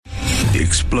The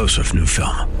explosive new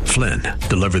film, Flynn,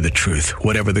 deliver the truth,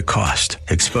 whatever the cost.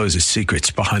 Exposes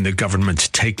secrets behind the government's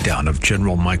takedown of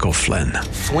General Michael Flynn.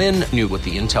 Flynn knew what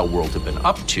the intel world had been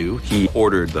up to. He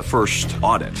ordered the first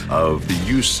audit of the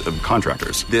use of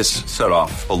contractors. This set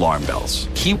off alarm bells.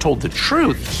 He told the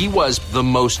truth. He was the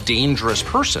most dangerous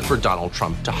person for Donald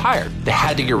Trump to hire. They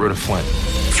had to get rid of Flynn.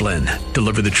 Flynn,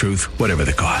 deliver the truth, whatever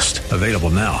the cost. Available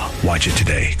now. Watch it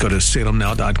today. Go to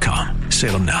salemnow.com.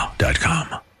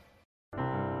 salemnow.com.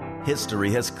 History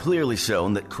has clearly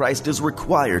shown that Christ is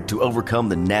required to overcome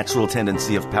the natural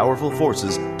tendency of powerful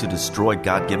forces to destroy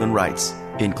God-given rights,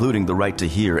 including the right to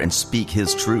hear and speak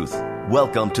His truth.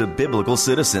 Welcome to Biblical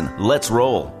Citizen. Let's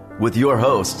roll with your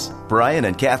hosts, Brian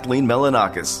and Kathleen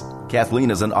Melanakis. Kathleen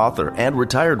is an author and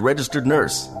retired registered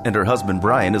nurse, and her husband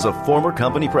Brian is a former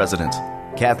company president.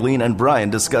 Kathleen and Brian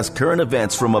discuss current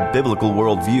events from a biblical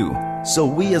worldview, so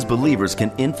we as believers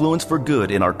can influence for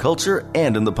good in our culture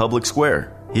and in the public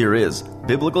square. Here is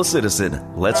Biblical Citizen.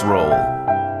 Let's roll.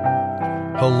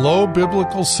 Hello,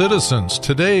 Biblical Citizens.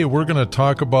 Today we're going to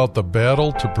talk about the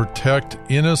battle to protect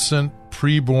innocent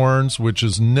preborns,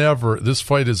 this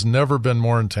fight has never been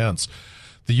more intense.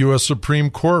 The U.S. Supreme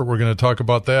Court, we're going to talk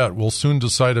about that, will soon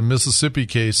decide a Mississippi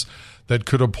case that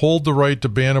could uphold the right to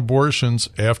ban abortions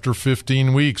after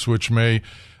 15 weeks, which may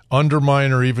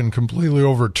undermine or even completely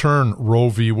overturn Roe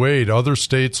v. Wade. Other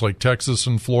states like Texas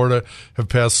and Florida have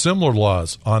passed similar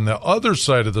laws. On the other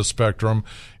side of the spectrum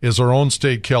is our own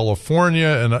state,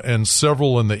 California, and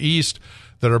several in the East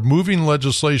that are moving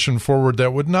legislation forward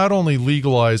that would not only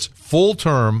legalize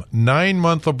full-term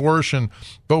 9-month abortion,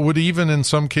 but would even in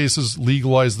some cases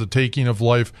legalize the taking of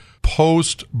life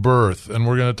post-birth. And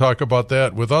we're going to talk about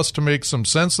that. With us to make some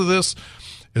sense of this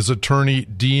is attorney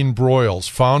Dean Broyles,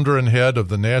 founder and head of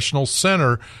the National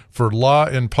Center for Law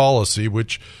and Policy,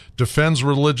 which defends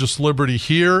religious liberty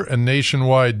here and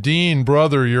nationwide. Dean,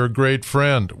 brother, you're a great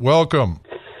friend. Welcome.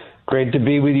 Great to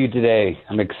be with you today.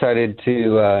 I'm excited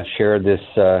to share this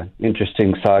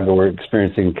interesting saga we're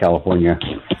experiencing in California.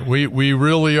 We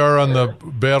really are on the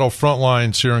battle front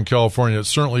lines here in California. It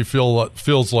certainly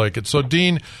feels like it. So,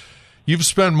 Dean, you've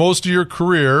spent most of your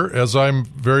career, as I'm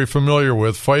very familiar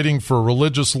with, fighting for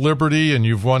religious liberty, and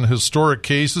you've won historic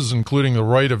cases, including the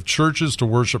right of churches to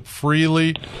worship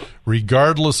freely,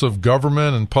 regardless of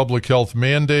government and public health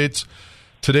mandates.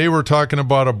 Today we're talking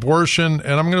about abortion,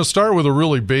 and I'm going to start with a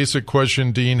really basic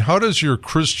question, Dean. How does your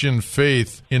Christian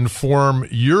faith inform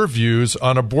your views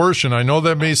on abortion? I know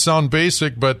that may sound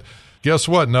basic, but guess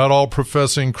what? Not all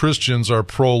professing Christians are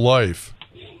pro-life.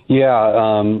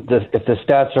 Yeah, if the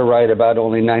stats are right, about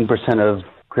only 9% of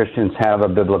Christians have a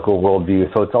biblical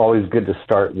worldview, so it's always good to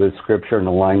start with Scripture and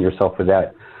align yourself with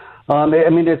that.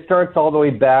 It starts all the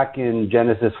way back in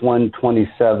Genesis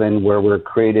 1:27, where we're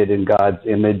created in God's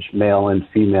image, male and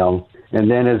female. And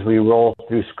then as we roll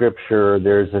through Scripture,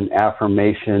 there's an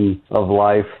affirmation of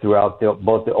life throughout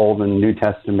both the Old and New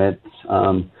Testaments.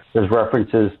 There's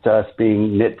references to us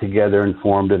being knit together and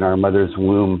formed in our mother's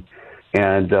womb.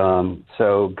 And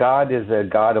so God is a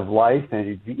God of life,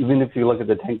 and even if you look at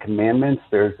the Ten Commandments,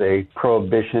 there's a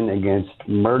prohibition against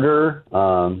murder,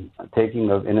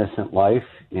 taking of innocent life,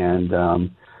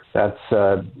 and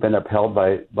that's been upheld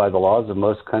by the laws of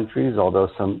most countries, although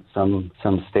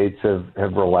some states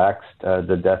have relaxed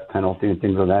the death penalty and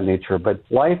things of that nature. But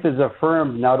life is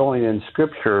affirmed not only in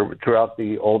Scripture throughout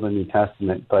the Old and New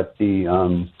Testament, but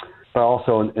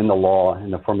also in the law,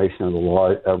 in the formation of the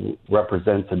law,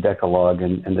 represents the Decalogue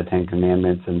and the Ten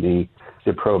Commandments and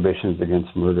the prohibitions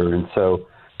against murder. And so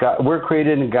we're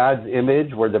created in God's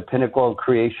image. We're the pinnacle of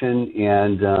creation,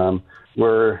 and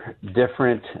we're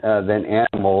different than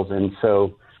animals. And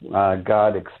so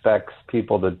God expects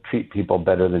people to treat people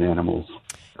better than animals.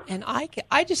 And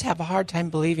I just have a hard time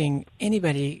believing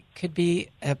anybody could be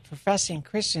a professing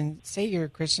Christian, say you're a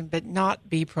Christian, but not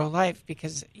be pro-life,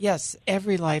 because, yes,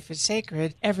 every life is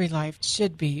sacred. Every life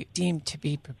should be deemed to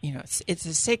be, it's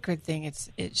a sacred thing.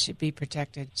 It should be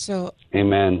protected. So,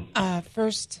 amen.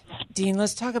 First, Dean,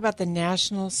 let's talk about the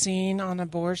national scene on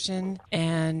abortion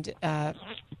and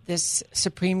this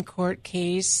Supreme Court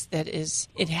case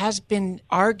it has been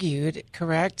argued,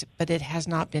 correct, but it has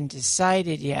not been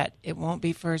decided yet. It won't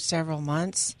be for several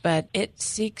months, but it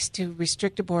seeks to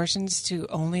restrict abortions to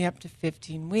only up to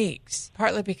 15 weeks,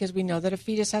 partly because we know that a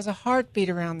fetus has a heartbeat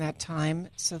around that time,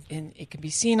 and it can be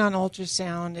seen on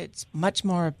ultrasound. It's much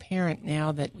more apparent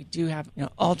now that we do have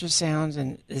ultrasounds,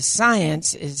 and the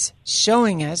science is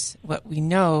showing us what we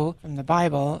know from the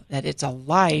Bible, that it's a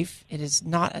life. It is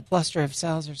not a cluster of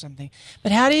cells or something.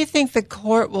 But how do you think the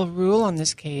court will rule on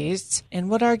this case, and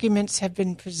what arguments have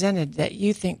been presented that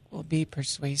you think will be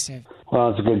persuasive?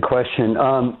 Well, it's a good question.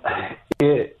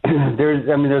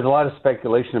 There's a lot of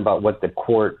speculation about what the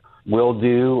court will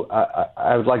do.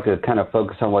 I would like to kind of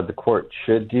focus on what the court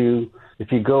should do.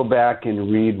 If you go back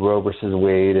and read Roe versus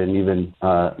Wade, and even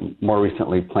more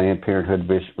recently Planned Parenthood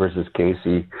versus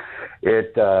Casey,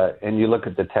 and you look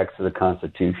at the text of the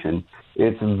Constitution,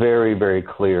 it's very, very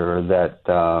clear that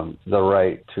the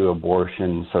right to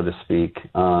abortion, so to speak,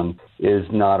 is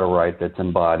not a right that's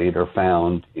embodied or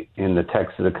found in the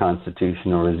text of the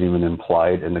Constitution or is even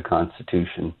implied in the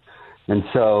Constitution. And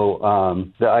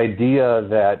so the idea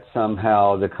that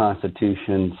somehow the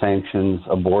Constitution sanctions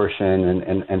abortion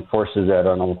and forces that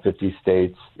on all 50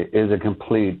 states is a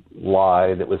complete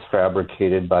lie that was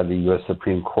fabricated by the U.S.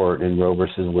 Supreme Court in Roe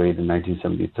versus Wade in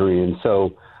 1973. And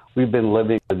so we've been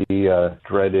living with the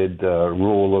dreaded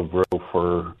rule of Roe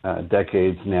for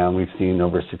decades now. We've seen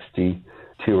over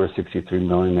 62 or 63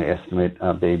 million, they estimate,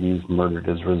 babies murdered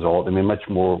as a result. I mean, much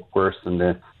more worse than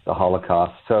the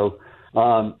Holocaust. So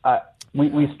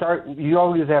you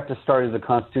always have to start as a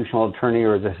constitutional attorney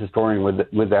or as a historian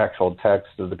with the actual text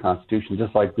of the Constitution,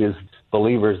 just like we as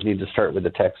believers need to start with the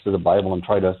text of the Bible and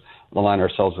try to align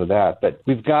ourselves with that. But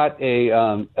we've got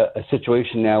a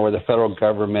situation now where the federal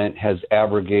government has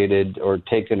abrogated or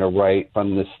taken a right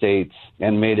from the states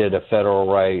and made it a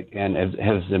federal right and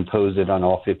has imposed it on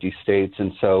all 50 states.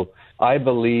 And so I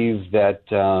believe that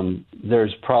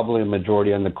there's probably a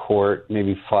majority on the court,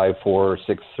 maybe 5-4 or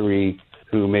 6-3,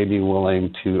 who may be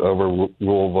willing to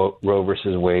overrule Roe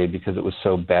versus Wade because it was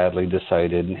so badly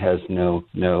decided and has no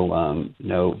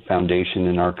foundation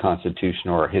in our Constitution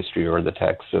or our history or the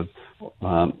text of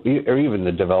or even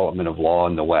the development of law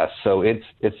in the West. So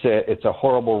it's a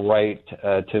horrible right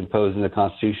to impose in the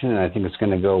Constitution, and I think it's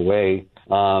going to go away.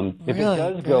 If it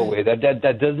does go away,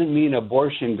 that doesn't mean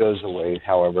abortion goes away.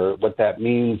 However, what that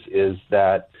means is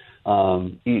that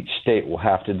each state will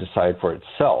have to decide for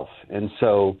itself. And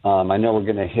so I know we're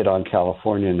going to hit on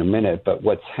California in a minute, but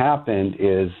what's happened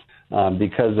is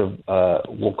because of,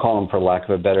 we'll call them for lack of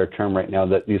a better term right now,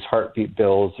 that these heartbeat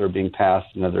bills are being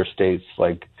passed in other states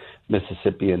like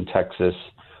Mississippi and Texas.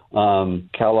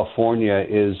 California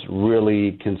is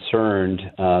really concerned.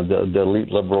 The elite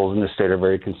liberals in the state are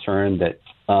very concerned that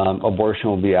abortion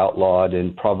will be outlawed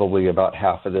in probably about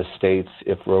half of the states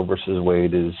if Roe versus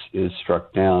Wade is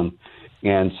struck down.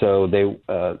 And so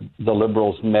the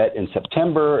liberals met in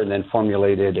September and then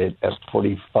formulated a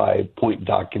 45-point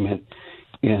document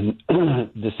in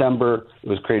December. It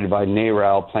was created by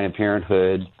NARAL, Planned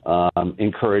Parenthood,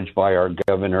 encouraged by our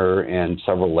governor and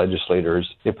several legislators.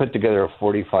 They put together a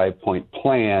 45-point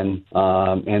plan,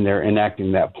 and they're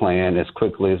enacting that plan as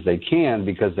quickly as they can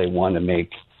because they want to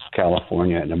make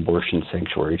California an abortion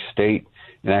sanctuary state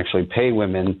and actually pay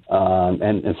women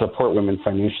and support women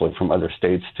financially from other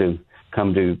states to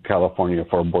come to California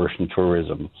for abortion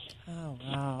tourism. Oh,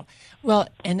 wow. Well,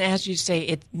 and as you say,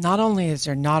 it not only is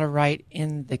there not a right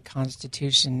in the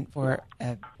Constitution for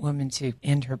a woman to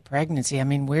end her pregnancy. I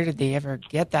mean, where did they ever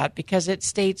get that? Because it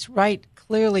states right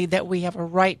clearly that we have a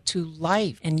right to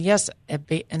life. And yes,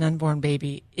 an unborn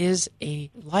baby is a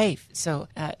life. So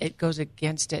it goes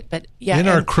against it. But yeah, in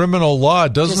our criminal law,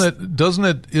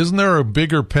 isn't there a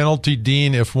bigger penalty,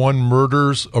 Dean, if one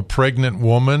murders a pregnant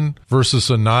woman versus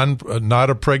not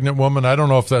a pregnant woman? I don't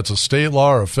know if that's a state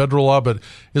law or a federal law, but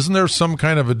isn't there some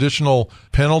kind of additional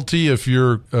penalty if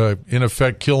you're in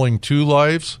effect killing two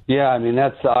lives? Yeah, I mean,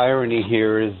 that's the irony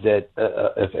here is that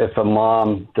if a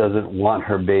mom doesn't want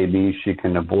her baby, she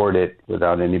can abort it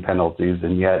without any penalties.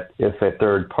 And yet, if a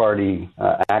third party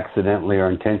accidentally or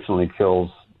intentionally kills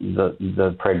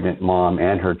the pregnant mom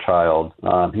and her child,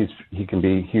 he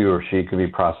or she can be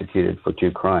prosecuted for two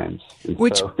crimes.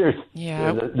 So there's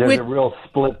a real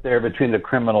split there between the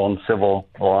criminal and civil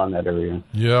law in that area.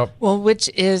 Yeah. Well, which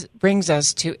brings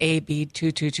us to AB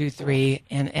 2223,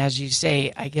 and as you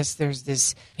say, I guess there's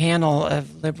this panel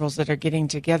of liberals that are getting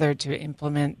together to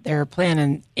implement their plan.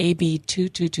 And AB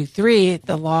 2223,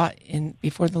 the law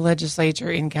before the legislature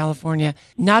in California,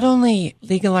 not only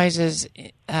legalizes.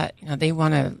 They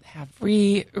want to have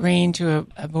free reign to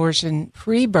abortion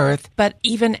pre-birth, but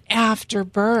even after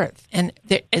birth. And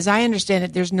as I understand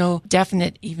it, there's no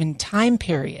definite even time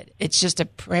period. It's just a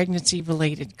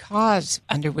pregnancy-related cause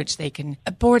under which they can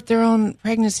abort their own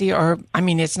pregnancy. Or, I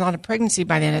mean, it's not a pregnancy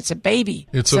by then; it's a baby.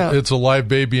 It's a live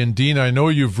baby. And Dean, I know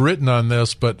you've written on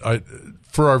this, but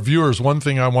for our viewers, one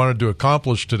thing I wanted to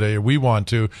accomplish today,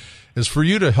 is for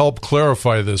you to help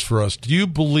clarify this for us. Do you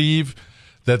believe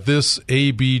that this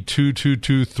AB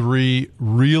 2223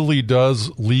 really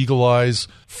does legalize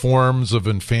forms of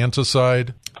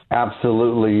infanticide?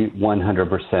 Absolutely,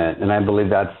 100%. And I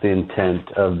believe that's the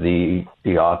intent of the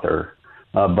author,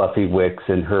 Buffy Wicks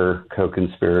and her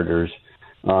co-conspirators.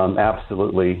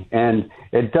 Absolutely. And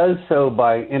it does so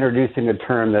by introducing a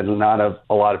term that not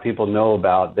a lot of people know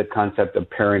about, the concept of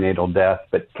perinatal death.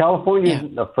 But California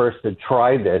isn't the first to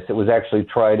try this. It was actually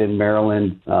tried in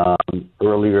Maryland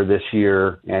earlier this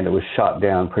year, and it was shot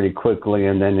down pretty quickly.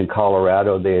 And then in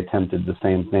Colorado, they attempted the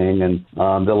same thing.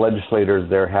 And the legislators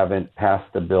there haven't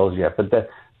passed the bills yet. But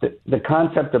the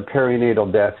concept of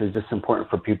perinatal death is just important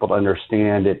for people to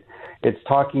understand. It's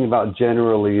talking about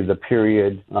generally the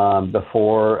period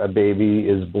before a baby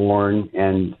is born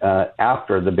and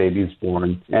after the baby's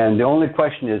born. And the only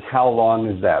question is, how long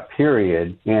is that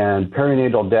period? And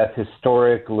perinatal death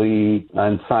historically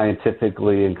and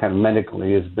scientifically and kind of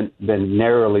medically has been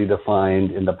narrowly defined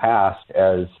in the past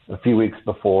as a few weeks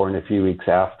before and a few weeks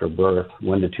after birth,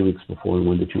 1 to 2 weeks before and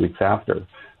 1 to 2 weeks after.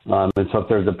 And so if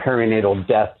there's a perinatal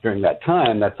death during that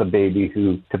time, that's a baby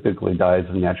who typically dies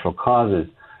of natural causes.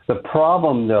 The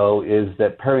problem, though, is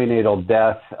that perinatal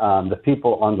death, the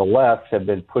people on the left have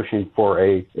been pushing for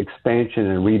a expansion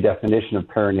and redefinition of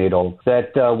perinatal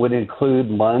that would include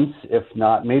months, if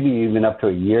not maybe even up to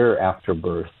a year after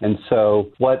birth. And so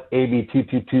what AB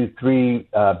 2223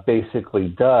 basically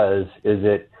does is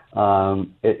it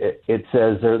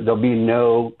says there'll be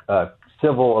no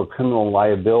civil or criminal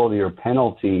liability or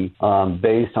penalty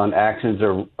based on actions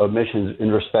or omissions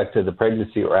in respect to the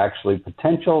pregnancy or actually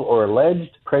potential or alleged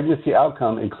pregnancy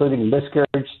outcome, including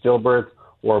miscarriage, stillbirth,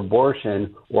 or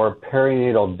abortion, or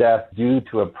perinatal death due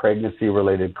to a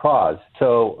pregnancy-related cause.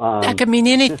 So that could mean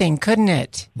anything, couldn't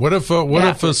it? What if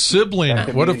a sibling?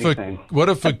 What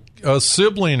if a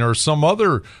sibling or some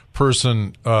other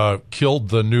person killed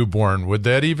the newborn? Would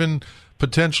that even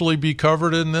potentially be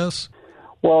covered in this?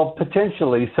 Well,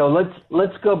 potentially. So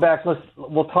let's go back.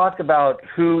 We'll talk about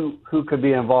who could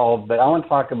be involved, but I want to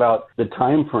talk about the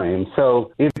time frame.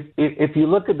 So if you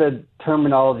look at the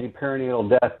terminology perinatal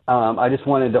death, I just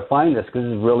want to define this because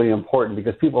this is really important,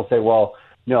 because people say, well,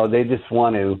 no, they just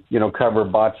want to, cover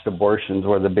botched abortions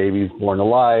where the baby's born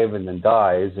alive and then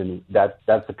dies, and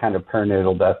that's the kind of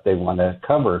perinatal death they want to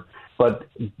cover. But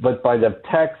by the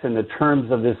text and the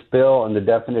terms of this bill and the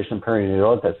definition of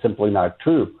perinatal death, that's simply not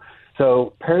true.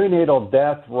 So perinatal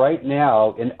death right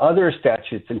now in other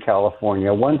statutes in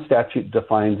California, one statute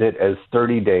defines it as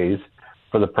 30 days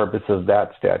for the purpose of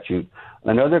that statute.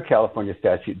 Another California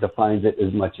statute defines it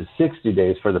as much as 60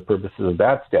 days for the purposes of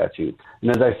that statute.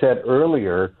 And as I said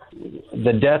earlier,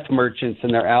 the death merchants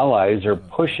and their allies are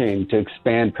pushing to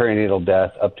expand perinatal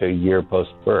death up to a year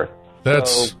post-birth.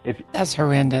 That's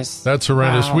horrendous. That's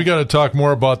horrendous. Wow. We got to talk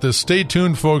more about this. Stay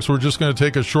tuned, folks. We're just going to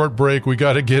take a short break. We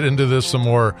got to get into this some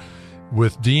more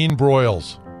with Dean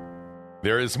Broyles.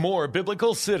 There is more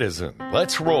Biblical Citizen.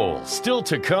 Let's roll. Still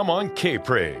to come on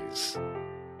K-Praise.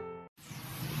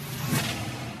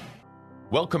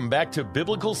 Welcome back to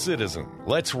Biblical Citizen.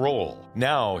 Let's roll.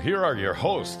 Now, here are your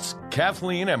hosts,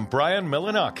 Kathleen and Brian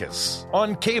Milanakis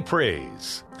on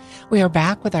K-Praise. We are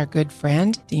back with our good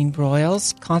friend, Dean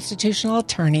Broyles, constitutional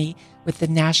attorney with the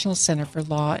National Center for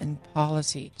Law and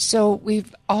Policy. So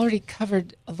we've already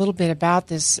covered a little bit about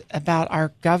this, about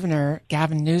our governor,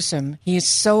 Gavin Newsom. He is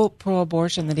so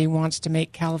pro-abortion that he wants to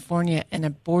make California an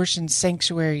abortion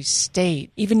sanctuary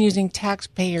state, even using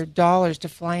taxpayer dollars to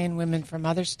fly in women from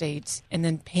other states and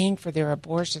then paying for their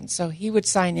abortions. So he would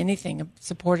sign anything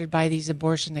supported by these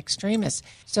abortion extremists.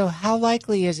 So how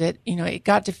likely is it, it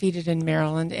got defeated in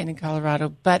Maryland and in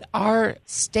Colorado, but our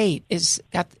state has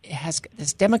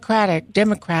this Democrat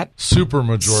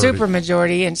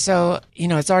supermajority, and so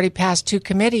it's already passed 2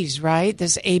 committees, right?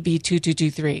 This AB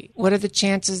 2223. What are the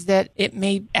chances that it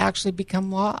may actually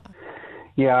become law?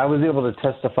 Yeah, I was able to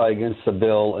testify against the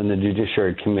bill in the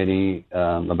Judiciary Committee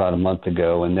about a month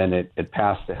ago, and then it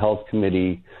passed the Health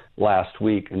Committee last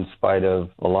week in spite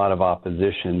of a lot of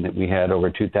opposition. That we had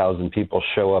over 2,000 people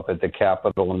show up at the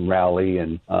Capitol and rally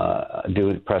and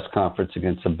do a press conference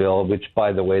against the bill, which,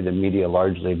 by the way, the media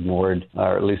largely ignored,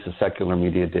 or at least the secular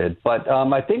media did. But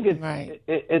I think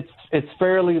it's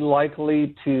fairly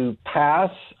likely to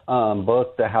pass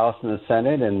both the House and the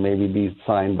Senate and maybe be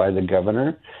signed by the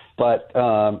governor. But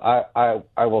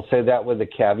I will say that with a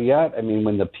caveat. I mean,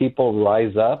 when the people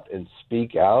rise up and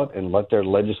speak out and let their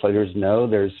legislators know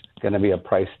there's going to be a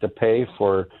price to pay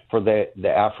for the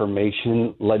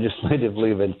affirmation legislatively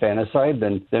of infanticide,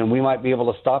 then we might be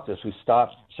able to stop this. We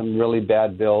stopped some really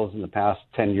bad bills in the past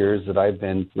 10 years that I've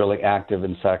been really active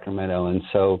in Sacramento. And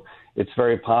so it's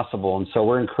very possible. And so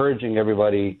we're encouraging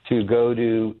everybody to go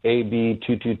to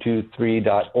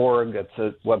ab2223.org. That's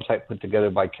a website put together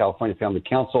by California Family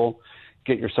Council.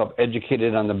 Get yourself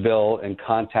educated on the bill and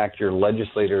contact your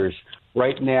legislators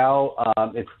Right now,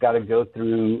 it's got to go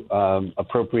through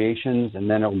appropriations, and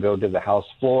then it'll go to the House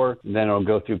floor, and then it'll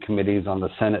go through committees on the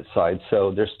Senate side.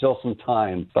 So there's still some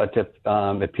time. But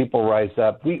if people rise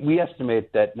up, we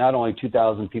estimate that not only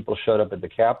 2,000 people showed up at the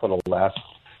Capitol last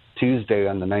Tuesday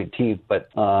on the 19th, but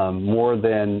more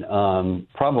than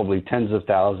probably tens of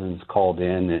thousands called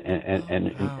in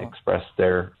and expressed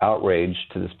their outrage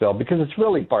to this bill because it's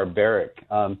really barbaric.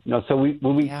 So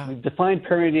when we define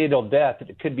perinatal death,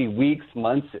 it could be weeks,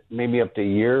 months, maybe up to a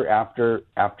year after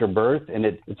birth, and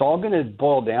it's all going to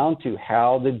boil down to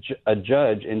how a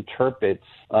judge interprets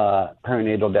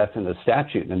perinatal death in the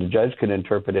statute, and the judge could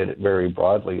interpret it very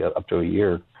broadly up to a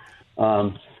year.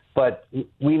 But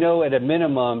we know at a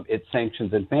minimum it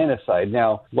sanctions infanticide.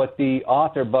 Now, what the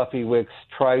author, Buffy Wicks,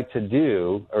 tried to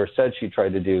do, or said she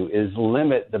tried to do, is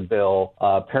limit the bill,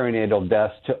 perinatal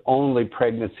deaths, to only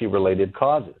pregnancy-related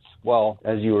causes. Well,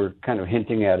 as you were kind of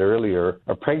hinting at earlier,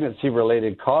 a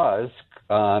pregnancy-related cause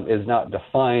is not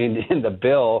defined in the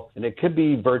bill, and it could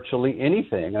be virtually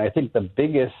anything. And I think the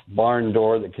biggest barn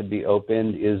door that could be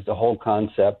opened is the whole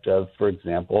concept of, for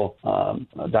example,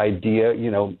 the idea,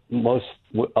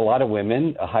 a lot of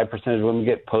women, a high percentage of women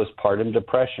get postpartum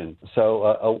depression.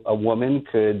 So a woman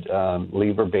could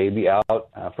leave her baby out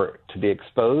to be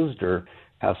exposed, or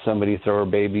have somebody throw her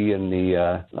baby in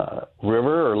the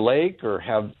river or lake, or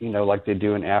have, like they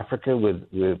do in Africa with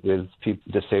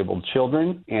disabled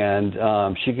children,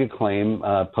 and she could claim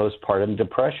postpartum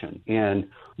depression. And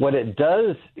what it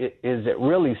does is it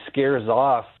really scares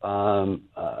off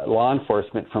law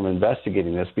enforcement from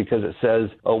investigating this, because it says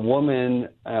a woman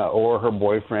or her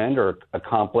boyfriend or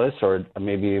accomplice, or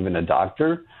maybe even a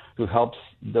doctor who helps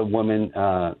the woman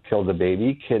kill the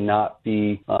baby cannot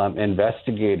be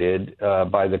investigated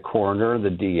by the coroner, the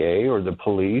DA, or the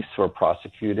police, or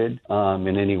prosecuted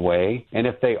in any way. And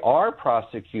if they are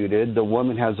prosecuted, the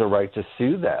woman has a right to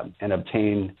sue them and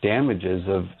obtain damages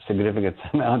of significant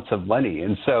amounts of money.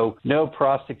 And so no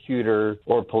prosecutor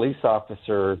or police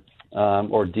officer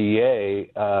or DA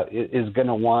is going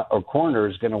to want, or coroner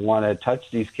is going to want to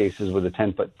touch these cases with a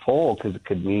 10-foot pole, because it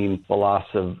could mean the loss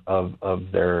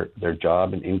of their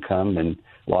job and income and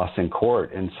loss in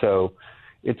court. And so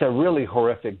it's a really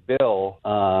horrific bill.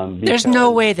 There's no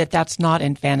way that that's not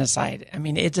infanticide. I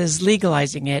mean, it is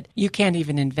legalizing it. You can't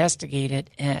even investigate it,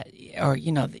 or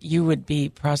you would be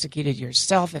prosecuted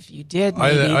yourself if you did.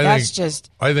 Maybe.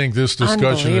 I think this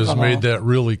discussion has made that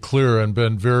really clear and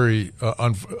been very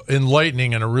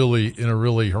enlightening in a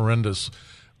really horrendous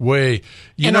way.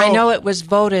 I know it was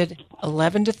voted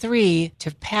 11-3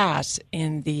 to pass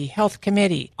in the Health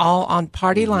Committee. All on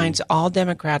party lines, all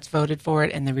Democrats voted for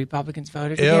it, and the Republicans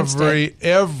voted against it.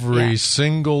 Every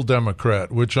single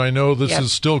Democrat, which I know this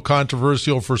is still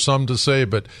controversial for some to say,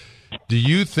 but do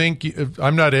you think,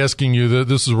 I'm not asking you that,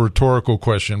 this is a rhetorical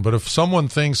question, but if someone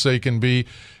thinks they can be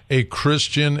a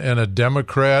Christian and a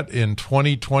Democrat in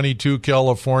 2022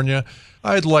 California,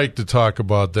 I'd like to talk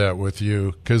about that with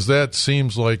you, because that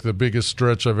seems like the biggest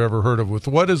stretch I've ever heard of. With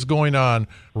what is going on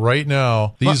right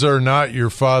now, these are not your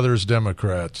father's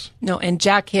Democrats. No, and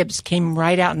Jack Hibbs came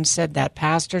right out and said that.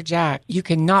 Pastor Jack, you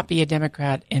cannot be a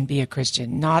Democrat and be a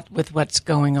Christian, not with what's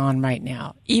going on right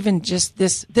now. Even just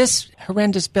this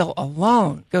horrendous bill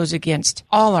alone goes against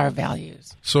all our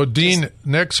values. So, Dean,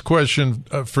 next question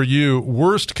for you.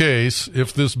 Worst case,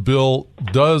 if this bill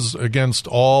does, against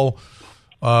all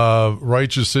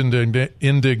righteous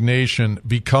indignation,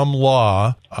 become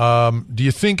law, do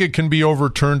you think it can be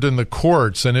overturned in the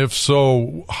courts? And if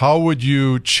so, how would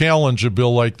you challenge a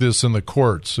bill like this in the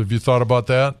courts? Have you thought about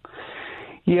that?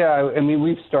 Yeah, I mean,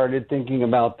 we've started thinking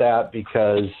about that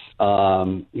because,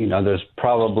 there's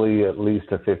probably at least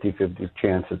a 50-50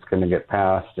 chance it's going to get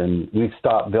passed. And we've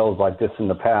stopped bills like this in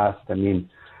the past. I mean,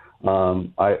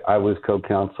 I was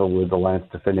co-counsel with Alliance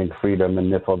Defending Freedom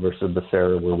and NIFLA versus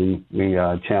Becerra, where we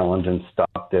challenged and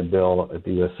stopped a bill at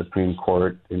the U.S. Supreme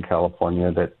Court in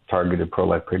California that targeted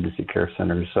pro-life pregnancy care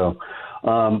centers. So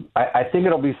I think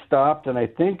it'll be stopped, and I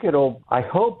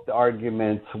hope the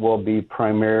arguments will be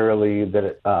primarily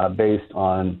that based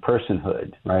on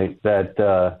personhood, right? That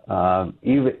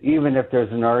even if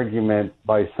there's an argument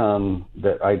by some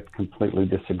that I completely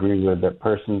disagree with, that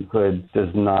personhood does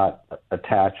not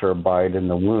attach or abide in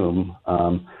the womb,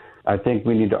 I think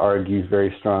we need to argue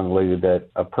very strongly that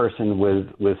a person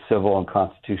with civil and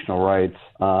constitutional rights,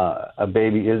 a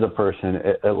baby is a person,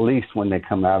 at least when they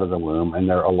come out of the womb and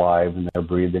they're alive and they're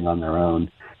breathing on their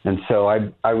own. And so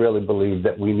I really believe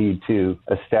that we need to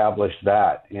establish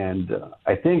that. And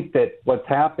I think that what's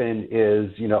happened is,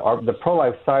 the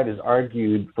pro-life side has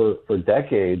argued for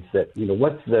decades that,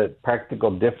 what's the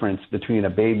practical difference between a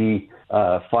baby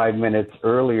 5 minutes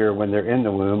earlier when they're in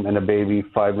the womb and a baby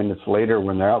 5 minutes later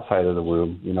when they're outside of the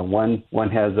womb. One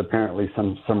has apparently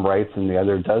some rights and the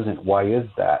other doesn't. Why is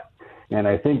that? And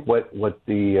I think what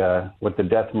the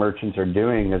death merchants are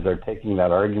doing is they're taking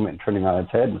that argument and turning on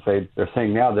its head and they're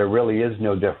saying now there really is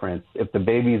no difference. If the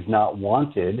baby's not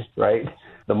wanted, right,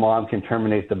 the mom can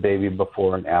terminate the baby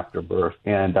before and after birth.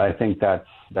 And I think that's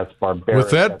barbaric.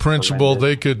 With that principle,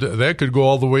 that could go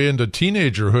all the way into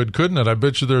teenagerhood, couldn't it? I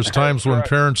bet you there's times when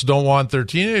parents don't want their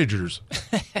teenagers.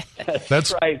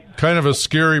 That's right. Kind of a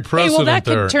scary precedent that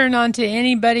there. could turn on to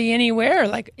anybody, anywhere.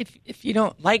 Like if you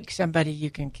don't like somebody, you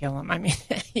can kill them. I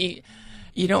mean,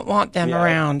 you don't want them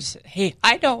around. Hey,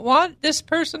 I don't want this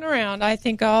person around. I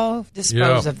think I'll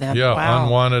dispose of them. Yeah,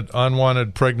 wow.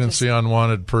 unwanted pregnancy,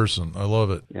 unwanted person. I love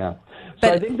it. Yeah.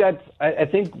 So I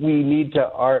think we need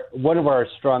to. One of our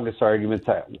strongest arguments,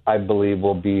 I believe,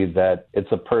 will be that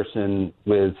it's a person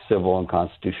with civil and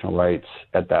constitutional rights.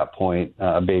 At that point,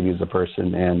 a baby is a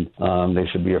person, and they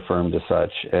should be affirmed as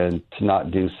such. And to not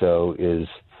do so is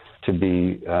to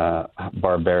be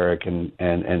barbaric and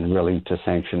really to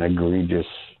sanction egregious,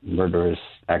 murderous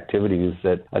activities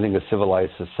that I think a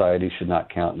civilized society should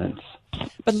not countenance.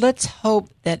 But let's hope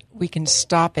that we can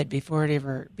stop it before it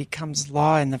ever becomes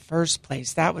law in the first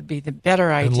place. That would be the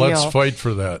better ideal. And let's fight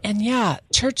for that. And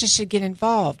churches should get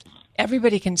involved.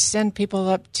 Everybody can send people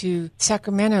up to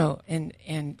Sacramento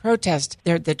and protest.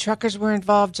 The truckers were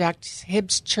involved. Jack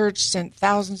Hibbs Church sent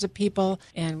thousands of people,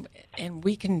 and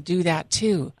we can do that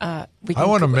too. I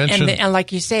want to mention, and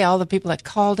like you say, all the people that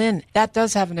called in, that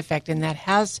does have an effect, and that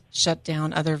has shut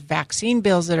down other vaccine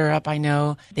bills that are up. I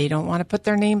know they don't want to put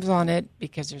their names on it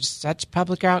because there's such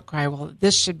public outcry. Well,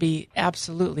 this should be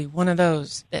absolutely one of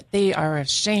those that they are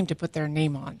ashamed to put their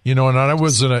name on. And I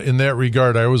was in that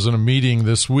regard. I was in a meeting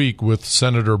this week with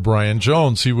Senator Brian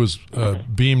Jones. He was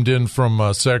beamed in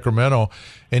from Sacramento,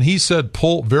 and he said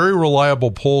very reliable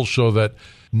polls show that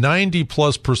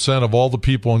 90+% of all the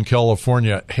people in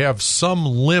California have some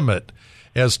limit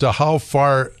as to how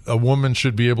far a woman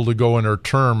should be able to go in her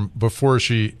term before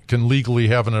she can legally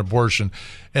have an abortion.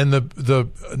 And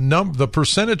the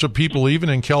percentage of people, even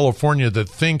in California, that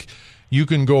think you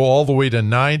can go all the way to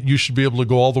 9, you should be able to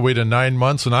go all the way to 9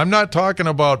 months. And I'm not talking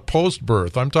about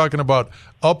post-birth. I'm talking about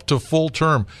up to full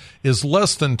term, is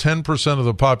less than 10% of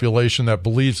the population that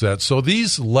believes that. So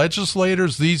these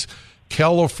legislators, these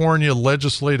California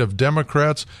legislative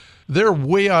Democrats, they're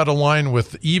way out of line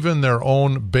with even their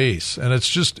own base, and it's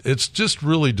just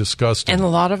really disgusting. And a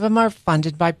lot of them are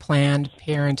funded by Planned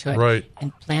Parenthood, right?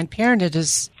 And Planned Parenthood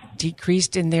is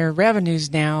decreased in their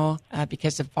revenues now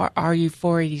because of RU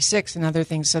 486 and other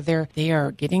things. So they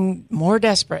are getting more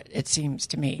desperate, it seems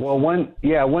to me. Well, one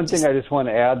thing I just want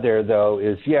to add there, though,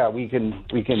 is we can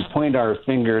point our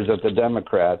fingers at the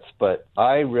Democrats, but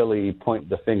I really point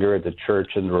the finger at the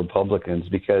church and the Republicans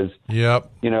because,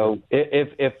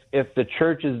 if the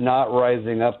church is not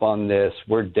rising up on this,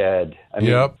 we're dead. I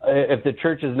mean, if the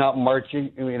church is not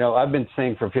marching, I've been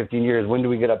saying for 15 years, when do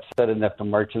we get upset enough to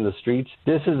march in the streets?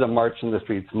 This is a march in the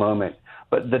streets moment.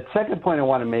 But the second point I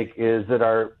want to make is that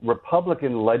our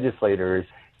Republican legislators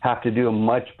have to do a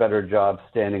much better job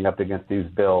standing up against these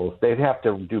bills. They have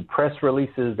to do press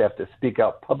releases. They have to speak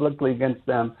out publicly against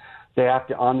them. They have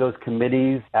to, on those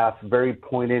committees, ask very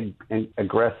pointed and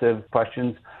aggressive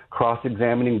questions,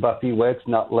 cross-examining Buffy Wicks,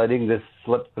 not letting this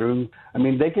slip through. I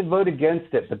mean, they can vote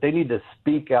against it, but they need to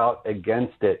speak out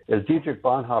against it. As Dietrich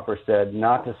Bonhoeffer said,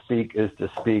 not to speak is to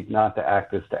speak, not to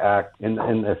act is to act in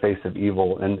the face of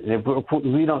evil. And if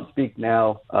we don't speak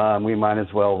now, we might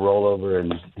as well roll over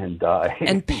and die.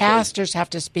 And pastors have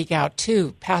to speak out,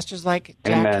 too. Pastors like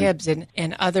Jack Hibbs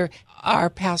and other.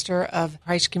 Our pastor of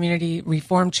Christ Community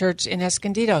Reformed Church in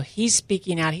Escondido, he's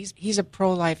speaking out. He's a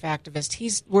pro-life activist.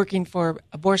 He's working for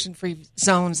abortion-free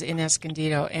zones in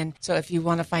Escondido. And so if you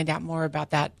want to find out more about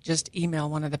that, just email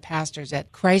one of the pastors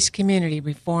at Christ Community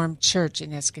Reformed Church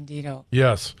in Escondido.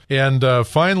 Yes. And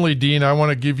finally, Dean, I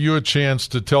want to give you a chance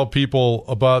to tell people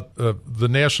about the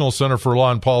National Center for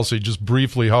Law and Policy, just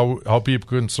briefly how people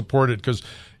can support it, because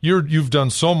you've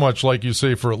done so much, like you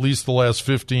say, for at least the last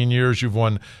 15 years. You've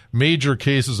won major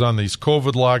cases on these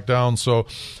COVID lockdowns. So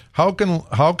how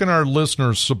can our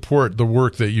listeners support the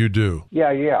work that you do?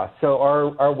 Yeah. So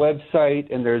our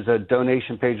website, and there's a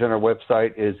donation page on our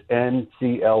website, is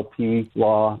nclplaw.org.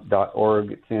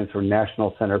 It stands for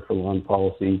National Center for Law and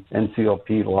Policy,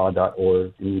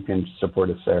 nclplaw.org, and you can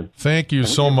support us there. Thank you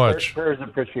so much. Prayers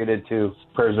appreciated, too.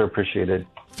 Prayers are appreciated.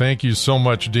 Thank you so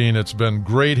much, Dean. It's been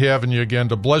great having you again.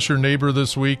 To bless your neighbor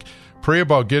this week, Pray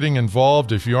about getting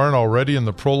involved if you aren't already in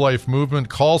the pro-life movement.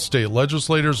 Call state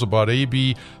legislators about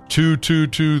AB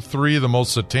 2223, the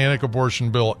most satanic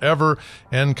abortion bill ever,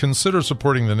 and consider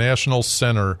supporting the National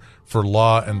Center for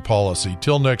Law and Policy.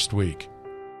 Till next week.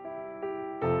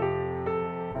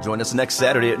 Join us next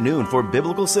Saturday at noon for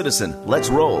Biblical Citizen. Let's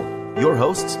roll. Your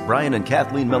hosts, Brian and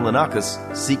Kathleen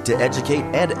Melanakis, seek to educate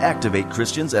and activate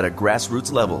Christians at a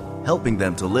grassroots level, helping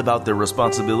them to live out their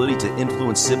responsibility to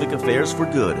influence civic affairs for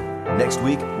good. Next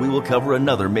week, we will cover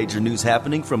another major news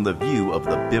happening from the view of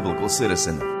the biblical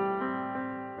citizen.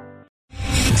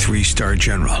 3-star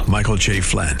General Michael J.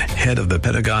 Flynn, head of the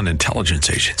Pentagon Intelligence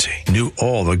Agency, knew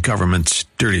all the government's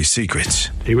dirty secrets.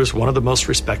 He was one of the most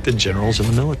respected generals in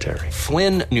the military.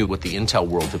 Flynn knew what the intel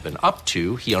world had been up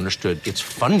to. He understood its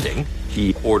funding.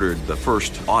 He ordered the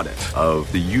first audit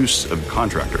of the use of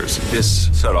contractors. This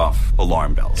set off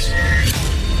alarm bells.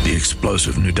 The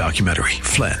explosive new documentary,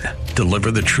 Flynn,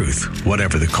 Deliver the Truth,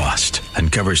 Whatever the Cost,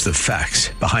 uncovers the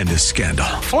facts behind this scandal.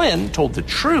 Flynn told the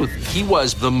truth. He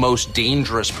was the most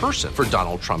dangerous person for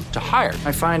Donald Trump to hire.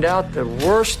 I find out the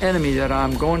worst enemy that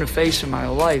I'm going to face in my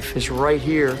life is right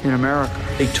here in America.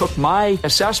 They took my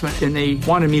assessment and they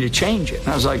wanted me to change it. And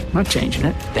I was like, I'm not changing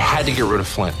it. They had to get rid of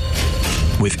Flynn.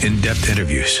 With in-depth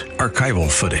interviews, archival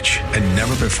footage, and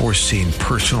never-before-seen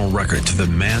personal records of the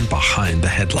man behind the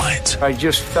headlines. I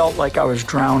just felt like I was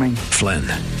drowning. Flynn,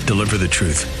 Deliver the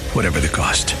Truth, Whatever the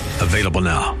Cost. Available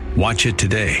now. Watch it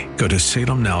today. Go to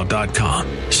salemnow.com.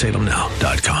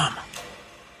 salemnow.com.